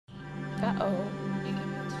Uh-oh.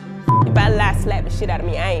 If I lie, slap the shit out of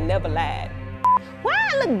me. I ain't never lied. Why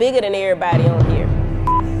I look bigger than everybody on here?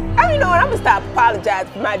 I you know what? I'm gonna stop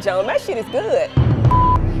apologizing for my Joan. My shit is good.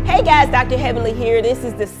 Hey guys, Dr. Heavenly here. This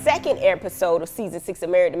is the second episode of season 6 of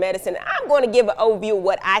Married to Medicine. I'm going to give an overview of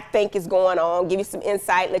what I think is going on, give you some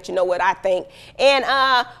insight, let you know what I think, and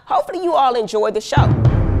hopefully you all enjoy the show.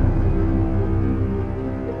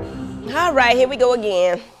 All right, here we go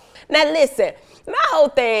again. Now listen, my whole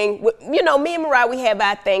thing, you know, me and Mariah, we have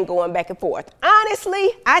our thing going back and forth. Honestly,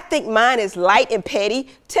 I think mine is light and petty.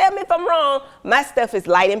 Tell me if I'm wrong. My stuff is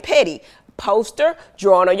light and petty. Poster,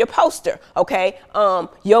 drawing on your poster, okay?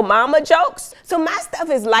 Your mama jokes. So my stuff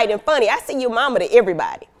is light and funny. I say your mama to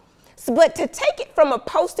everybody. So, but to take it from a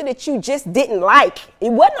poster that you just didn't like,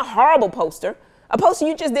 it wasn't a horrible poster, a poster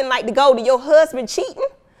you just didn't like to go to your husband cheating,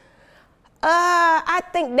 I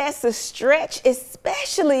think that's a stretch,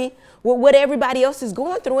 especially with what everybody else is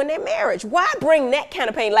going through in their marriage. Why bring that kind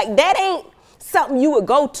of pain? Like, that ain't something you would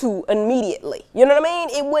go to immediately. You know what I mean?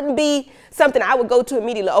 It wouldn't be something I would go to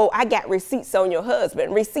immediately. Oh, I got receipts on your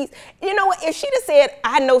husband. Receipts. You know what? If she'd have said,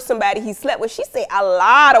 I know somebody he slept with, she'd say a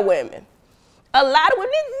lot of women. A lot of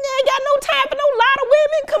women, they ain't got no time for no lot of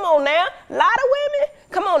women. Come on now. A lot of women.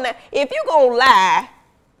 Come on now. If you gonna lie,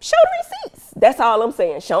 show the receipts. That's all I'm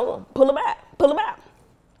saying. Show them. Pull them out. Pull them out.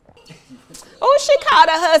 Oh, she called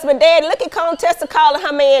her husband daddy. Look at Contessa calling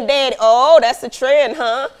her man daddy. Oh, that's a trend,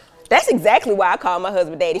 huh? That's exactly why I call my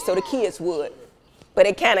husband daddy, so the kids would. But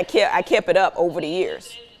it kind of I kept it up over the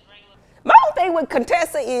years. My whole thing with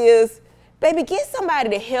Contessa is, baby, get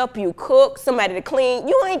somebody to help you cook, somebody to clean.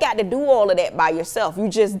 You ain't got to do all of that by yourself. You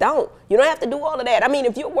just don't. You don't have to do all of that. I mean,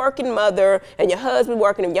 if you're a working mother and your husband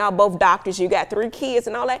working and y'all both doctors, you got 3 kids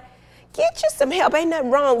and all that, get you some help. Ain't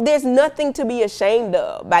nothing wrong. There's nothing to be ashamed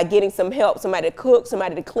of by getting some help, somebody to cook,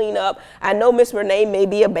 somebody to clean up. I know Miss Renee may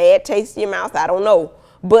be a bad taste in your mouth. I don't know.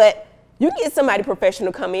 But you can get somebody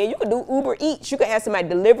professional to come in. You can do Uber Eats. You can have somebody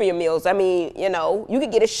deliver your meals. I mean, you know, you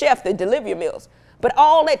could get a chef to deliver your meals. But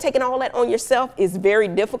all that, taking all that on yourself is very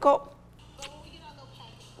difficult.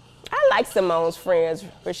 I like Simone's friends,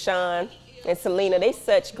 Rashawn and Selena. They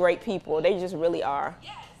such great people. They just really are.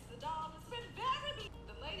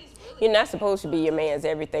 You're not supposed to be your man's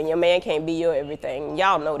everything. Your man can't be your everything.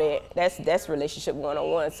 Y'all know that. That's relationship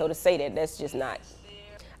 101. So to say that, that's just not.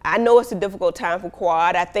 I know it's a difficult time for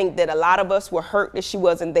Quad. I think that a lot of us were hurt that she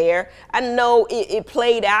wasn't there. I know it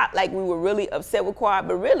played out like we were really upset with Quad,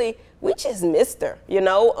 but really, we just missed her, you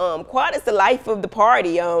know? Quad is the life of the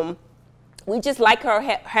party. We just like her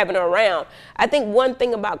having her around. I think one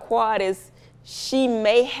thing about Quad is she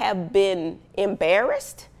may have been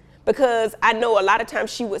embarrassed, because I know a lot of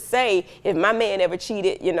times she would say, if my man ever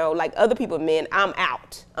cheated, you know, like other people men, I'm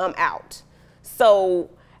out. I'm out. So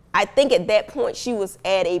I think at that point she was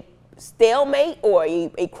at a stalemate or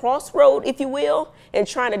a crossroad, if you will, and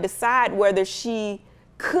trying to decide whether she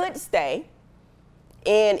could stay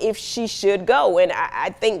and if she should go. And I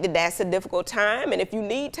think that that's a difficult time. And if you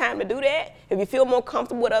need time to do that, if you feel more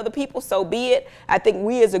comfortable with other people, so be it. I think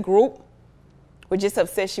we as a group were just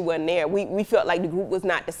upset she wasn't there. We felt like the group was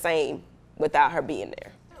not the same without her being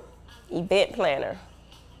there. Event planner.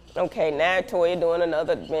 Okay, now Toya doing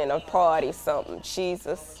another, man, a party, something.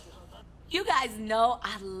 Jesus. You guys know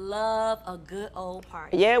I love a good old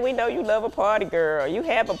party. Yeah, we know you love a party, girl. You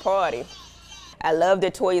have a party. I love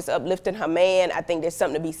that Toya's uplifting her man. I think there's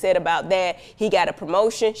something to be said about that. He got a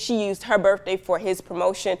promotion. She used her birthday for his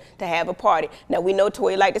promotion to have a party. Now, we know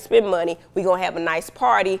Toya like to spend money. We're going to have a nice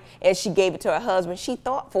party, and she gave it to her husband. She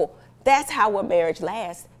thoughtful. That's how a marriage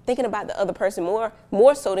lasts. Thinking about the other person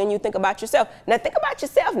more so than you think about yourself. Now, think about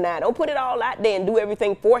yourself now. Don't put it all out there and do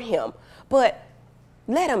everything for him. But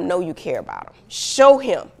let him know you care about him. Show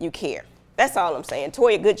him you care. That's all I'm saying.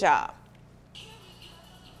 Toya, good job.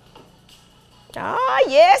 Oh,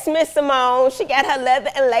 yes, Miss Simone. She got her leather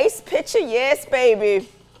and lace picture. Yes, baby.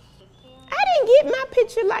 I didn't get my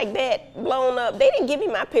picture like that blown up. They didn't give me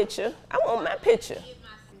my picture. I want my picture.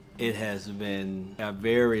 It has been a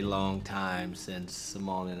very long time since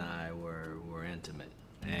Simone and I were intimate.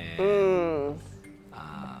 And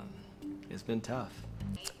it's been tough.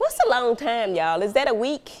 What's a long time, y'all? Is that a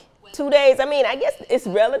week? 2 days? I mean, I guess it's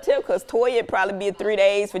relative, because Toya would probably be 3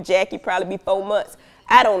 days. For Jackie, probably be 4 months.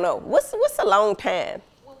 I don't know. What's a long time?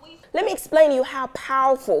 Let me explain to you how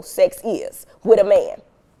powerful sex is with a man.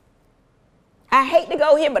 I hate to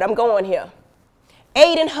go here, but I'm going here.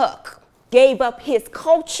 Aiden Huck gave up his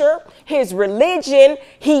culture, his religion.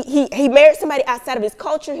 He married somebody outside of his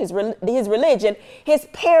culture, his religion. His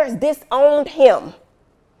parents disowned him.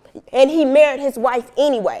 And he married his wife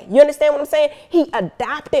anyway. You understand what I'm saying? He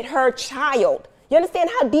adopted her child. You understand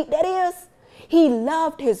how deep that is? He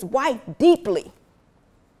loved his wife deeply.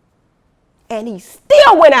 And he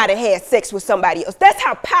still went out and had sex with somebody else. That's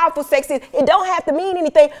how powerful sex is. It don't have to mean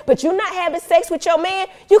anything, but you're not having sex with your man,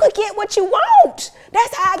 you can get what you want.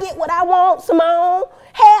 That's how I get what I want, Simone.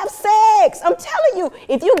 Have sex. I'm telling you,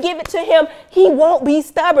 if you give it to him, he won't be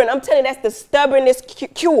stubborn. I'm telling you, that's the stubbornness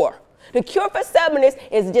cure. The cure for stubbornness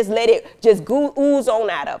is just let it just ooze on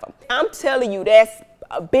out of him. I'm telling you, that's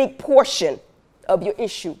a big portion of your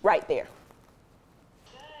issue right there.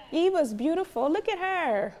 Eva's beautiful. Look at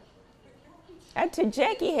her.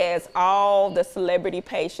 Jackie has all the celebrity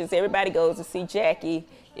patients. Everybody goes to see Jackie.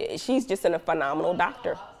 She's just a phenomenal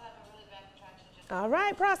doctor. All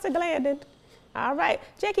right, prostaglandin. All right.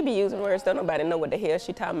 Jackie be using words, don't nobody know what the hell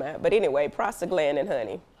she talking about. But anyway, prostaglandin,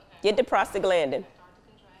 honey. Get the prostaglandin.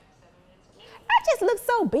 I just look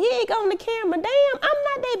so big on the camera. Damn, I'm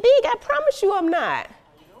not that big. I promise you I'm not.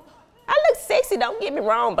 I look sexy, don't get me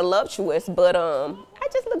wrong, voluptuous, but I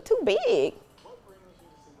just look too big.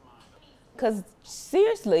 Because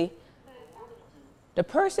seriously, the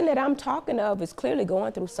person that I'm talking of is clearly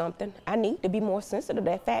going through something. I need to be more sensitive to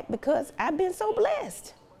that fact because I've been so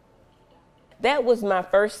blessed. That was my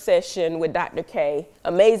first session with Dr. K.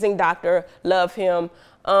 Amazing doctor, love him.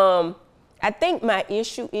 I think my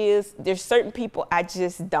issue is there's certain people I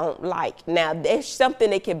just don't like. Now, there's something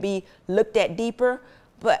that can be looked at deeper,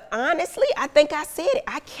 but honestly, I think I said it.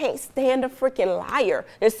 I can't stand a freaking liar.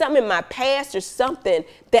 There's something in my past or something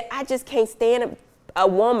that I just can't stand a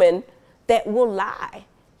woman that will lie.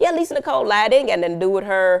 Yeah, Lisa Nicole lied. It ain't got nothing to do with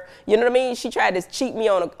her. You know what I mean? She tried to cheat me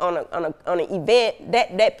on an event.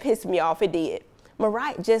 That pissed me off. It did.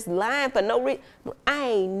 Mariah just lying for no reason. I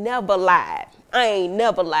ain't never lied. I ain't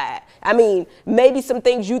never lied. I mean, maybe some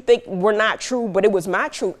things you think were not true, but it was my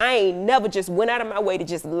truth. I ain't never just went out of my way to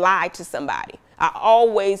just lie to somebody. I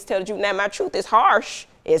always tell you, now my truth is harsh.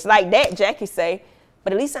 It's like that, Jackie say,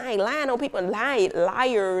 but at least I ain't lying on people.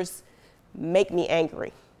 Liars make me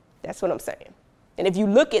angry. That's what I'm saying. And if you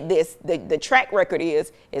look at this, the track record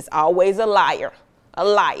is, it's always a liar, a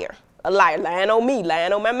liar, a liar, lying on me,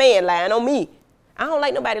 lying on my man, lying on me. I don't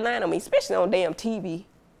like nobody lying on me, especially on damn TV.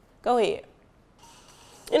 Go ahead.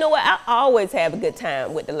 You know what? I always have a good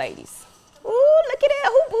time with the ladies. Ooh, look at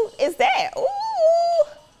that. Who is that? Ooh,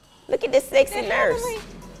 look at this sexy nurse.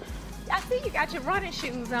 I see you got your running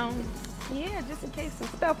shoes on. Yeah, just in case some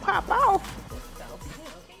stuff pop off.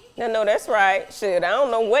 No, that's right. Shit, I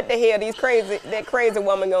don't know what the hell that crazy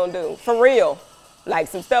woman gonna do. For real. Like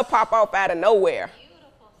some stuff pop off out of nowhere.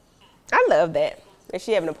 I love that. And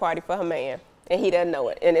she having a party for her man. And he doesn't know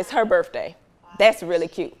it. And it's her birthday. That's really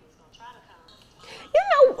cute.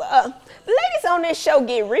 You know, ladies on this show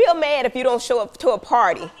get real mad if you don't show up to a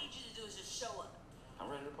party.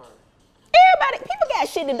 Everybody, people got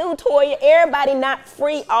shit to do, Toya. Everybody not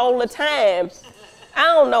free all the time. I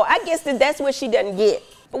don't know. I guess that's what she doesn't get.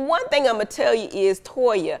 But one thing I'm going to tell you is,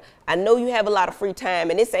 Toya, I know you have a lot of free time,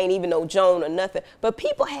 and this ain't even no Joan or nothing, but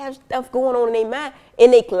people have stuff going on in their mind,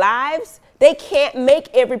 in their lives. They can't make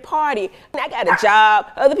every party. I got a job.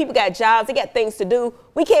 Other people got jobs. They got things to do.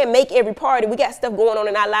 We can't make every party. We got stuff going on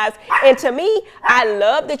in our lives. And to me, I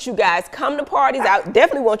love that you guys come to parties. I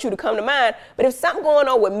definitely want you to come to mine. But if something going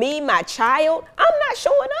on with me, my child, I'm not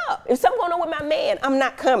showing up. If something going on with my man, I'm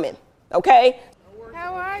not coming. Okay?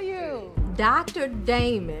 How are you? Dr.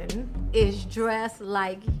 Damon is dressed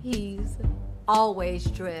like he's always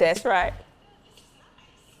dressed. That's right.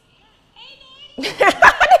 They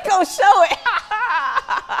gonna show it.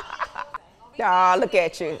 Oh, look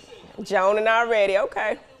at you. Joning already,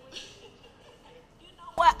 okay.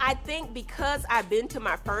 Well, I think because I've been to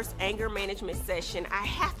my first anger management session, I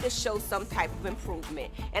have to show some type of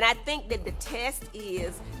improvement. And I think that the test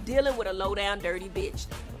is dealing with a low down dirty bitch.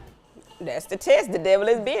 That's the test. The devil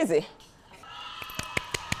is busy.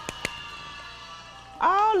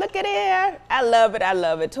 Oh, look at her. I love it. I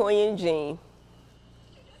love it. Toya and Jean.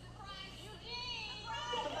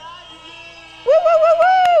 Woo, woo, woo,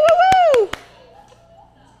 woo, woo,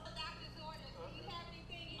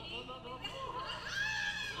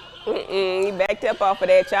 woo. He backed up off of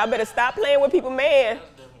that. Y'all better stop playing with people, man.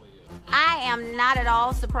 I am not at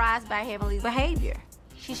all surprised by Heavenly's behavior.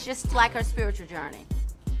 She's just like her spiritual journey.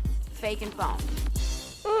 Fake and phone.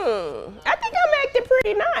 I think I'm acting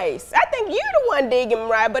pretty nice. I think you're the one digging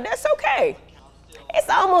Mariah, but that's okay. It's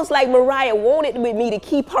almost like Mariah wanted with me to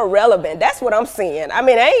keep her relevant. That's what I'm saying. I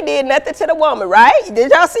mean, I ain't did nothing to the woman, right?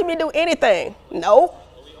 Did y'all see me do anything? No.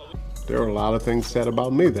 There are a lot of things said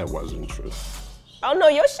about me that wasn't true. Oh, no,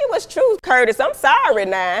 your shit was true, Curtis. I'm sorry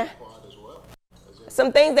now.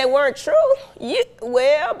 Some things that weren't true.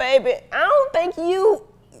 Well, baby, I don't think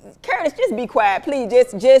Curtis, just be quiet, please.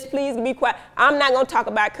 Just please be quiet. I'm not gonna talk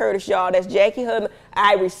about Curtis, y'all. That's Jackie's husband.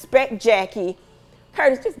 I respect Jackie.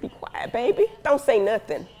 Curtis, just be quiet, baby. Don't say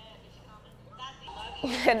nothing. They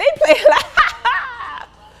play like,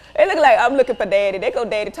 they look like I'm looking for daddy. They go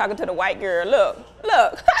daddy talking to the white girl.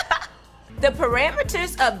 Look. The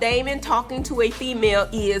parameters of Damon talking to a female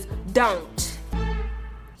is don't.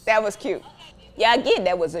 That was cute. Y'all get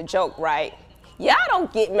that was a joke, right? Y'all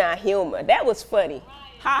don't get my humor. That was funny.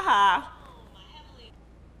 Ha ha.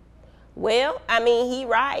 Well, I mean, he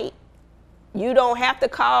right. You don't have to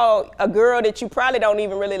call a girl that you probably don't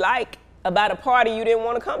even really like about a party you didn't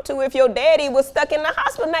want to come to if your daddy was stuck in the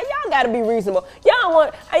hospital. Now, y'all got to be reasonable. Y'all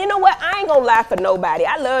want, you know what? I ain't going to lie for nobody.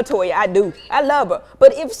 I love Toya. I do. I love her.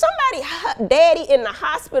 But if somebody, daddy in the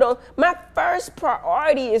hospital, my first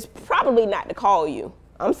priority is probably not to call you.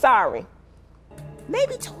 I'm sorry.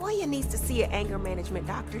 Maybe Toya needs to see an anger management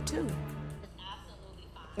doctor, too.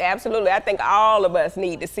 Absolutely. I think all of us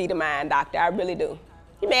need to see the mind doctor. I really do.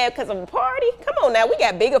 You mad because of a party? Come on now, we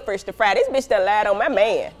got bigger fish to fry. This bitch done lied on my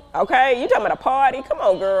man, okay? You talking about a party? Come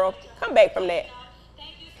on, girl. Come back from that.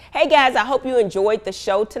 Hey, guys, I hope you enjoyed the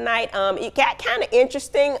show tonight. It got kind of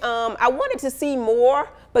interesting. I wanted to see more,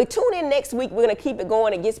 but tune in next week. We're going to keep it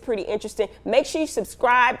going. It gets pretty interesting. Make sure you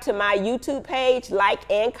subscribe to my YouTube page, like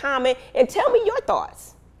and comment, and tell me your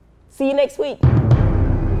thoughts. See you next week.